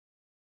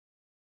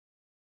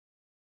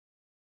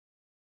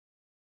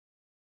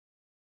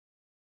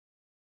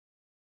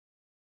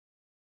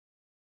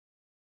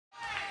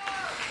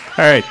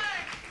right.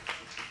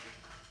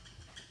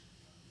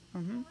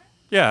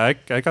 Yeah,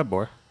 I got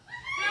more.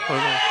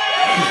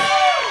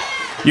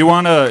 You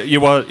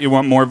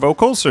want more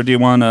vocals, or do you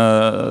want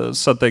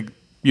something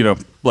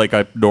like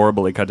I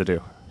normally kind of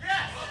do?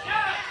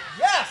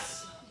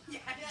 Yes.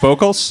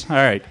 Vocals? All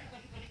right.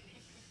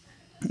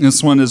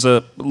 This one is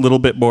a little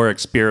bit more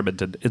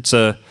experimented. It's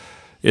a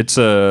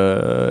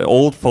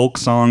old folk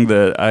song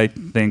that I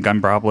think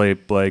I'm probably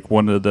like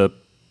one of the.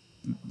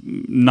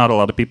 Not a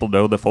lot of people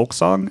know the folk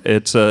song.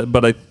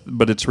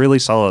 But it's really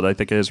solid. I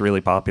think it is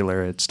really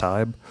popular at its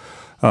time.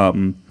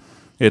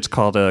 It's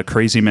called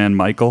Crazy Man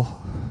Michael.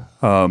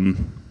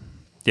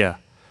 Yeah,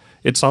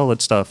 it's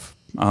solid stuff.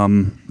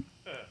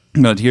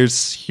 But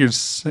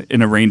here's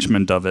an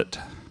arrangement of it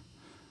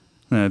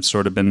that I've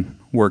sort of been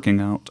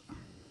working out.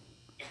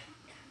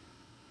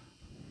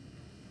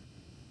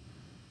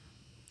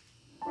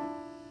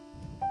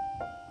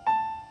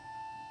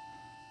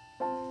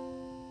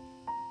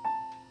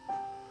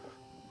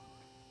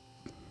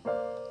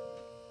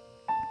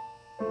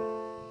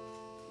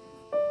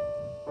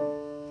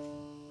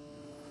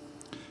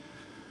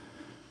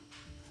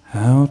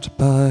 Out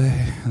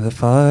by the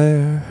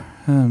fire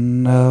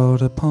and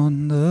out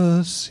upon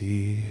the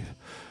sea,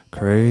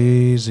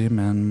 crazy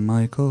man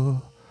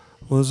Michael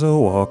was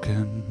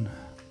a-walking.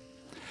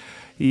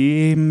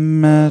 He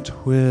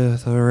met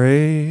with a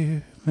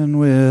raven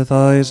with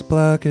eyes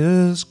black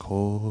as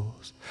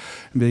coals.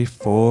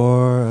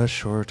 Before a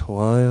short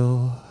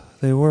while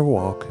they were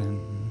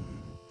walking.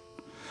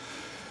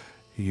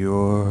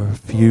 Your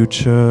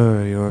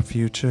future,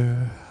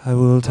 I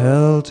will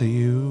tell to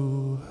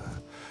you.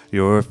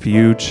 Your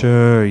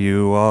future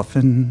you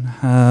often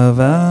have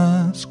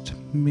asked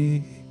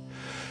me.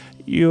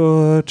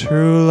 Your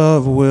true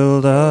love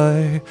will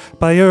die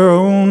by your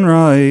own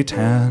right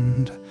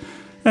hand,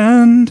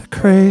 and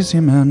crazy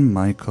man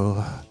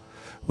Michael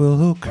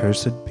will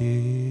cursed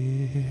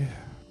be.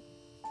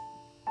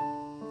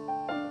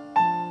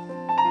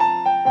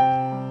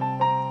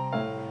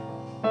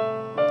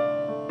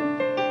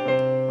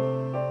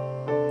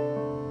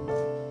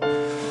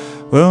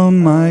 Well,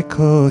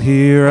 Michael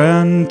he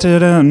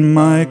ranted and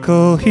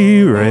Michael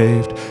he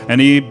raved, and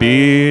he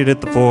beat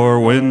at the four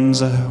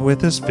winds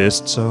with his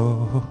fist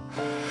so.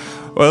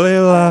 Well, he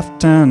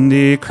laughed and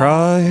he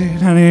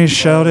cried and he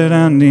shouted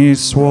and he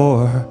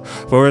swore,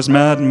 for his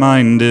mad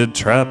mind had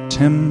trapped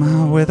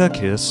him with a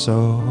kiss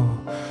so.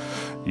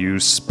 You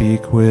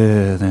speak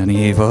with an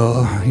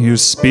evil, you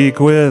speak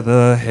with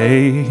a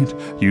hate,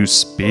 you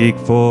speak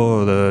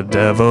for the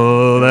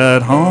devil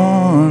that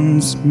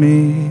haunts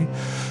me.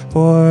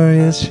 For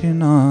is she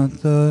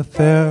not the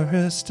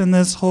fairest in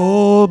this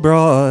whole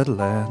broad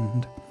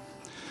land?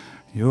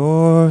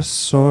 Your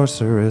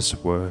sorcerous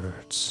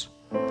words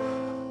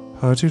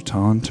are to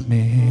taunt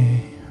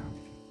me.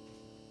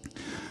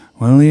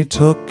 Well, he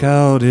took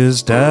out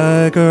his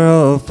dagger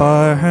of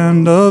fire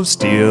and of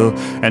steel,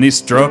 and he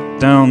struck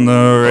down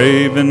the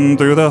raven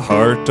through the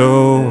heart,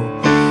 oh.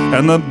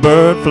 And the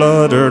bird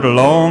fluttered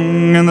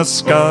along in the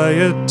sky,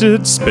 it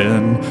did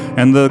spin,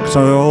 and the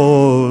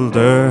cold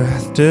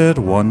earth did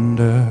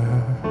wonder.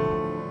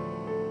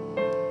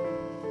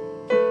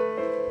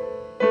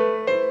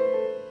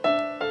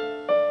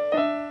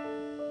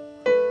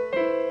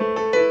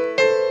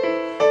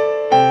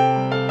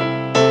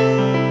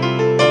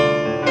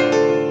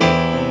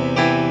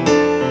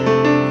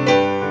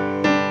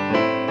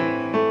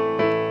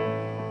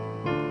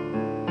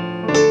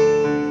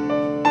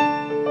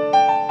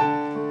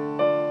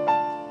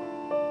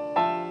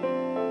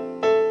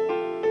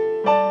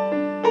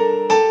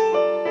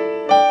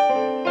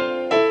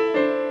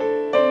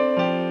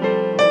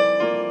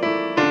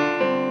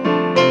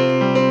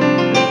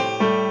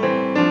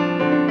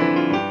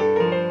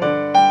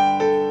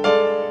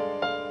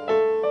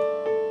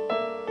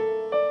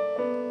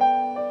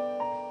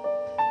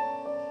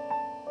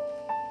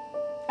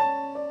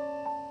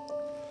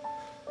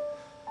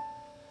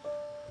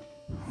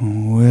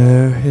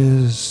 Where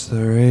is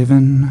the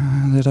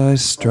raven that I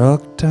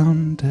struck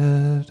down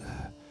dead,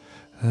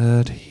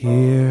 that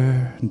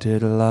here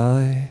did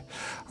lie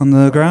on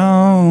the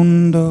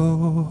ground,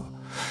 oh?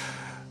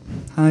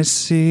 I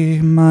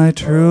see my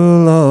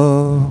true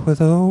love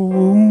with a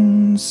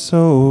wound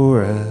so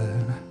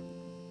red,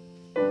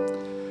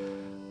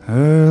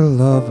 her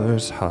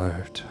lover's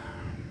heart,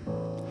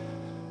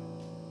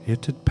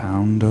 it did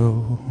pound,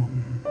 oh.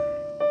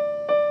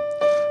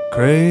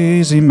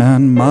 Crazy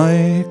man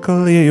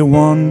Michael, he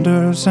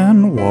wanders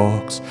and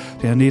walks,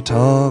 and he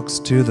talks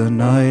to the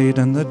night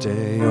and the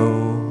day,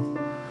 oh.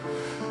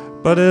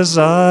 But his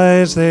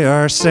eyes, they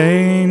are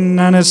sane,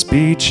 and his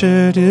speech,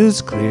 it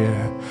is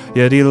clear,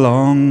 yet he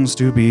longs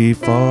to be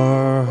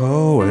far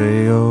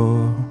away,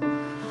 oh.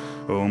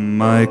 Oh,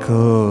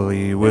 Michael,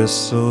 he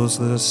whistles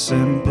the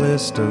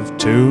simplest of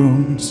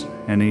tunes,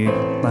 and he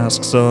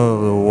asks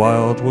of the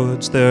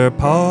wildwoods their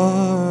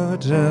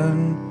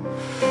pardon.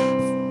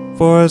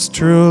 For his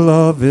true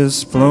love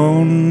is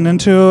flown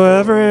into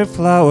every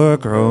flower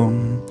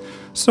grown,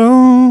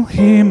 so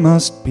he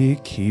must be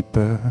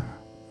keeper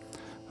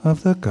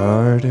of the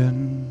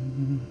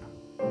garden.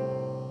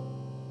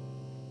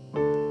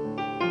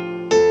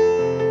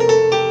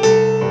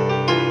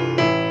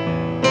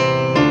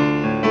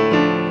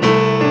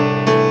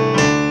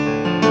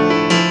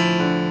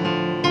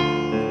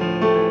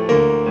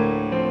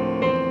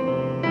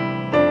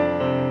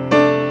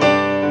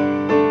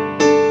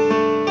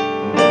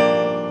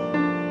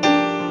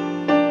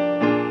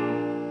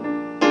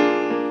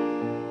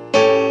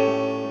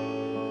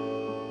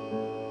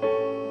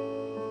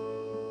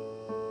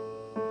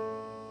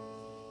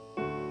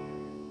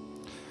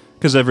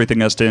 because everything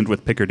has to end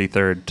with Picardy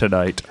third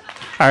tonight.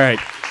 All right.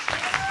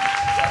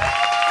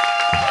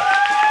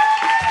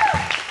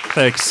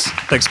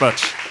 Thanks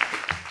much.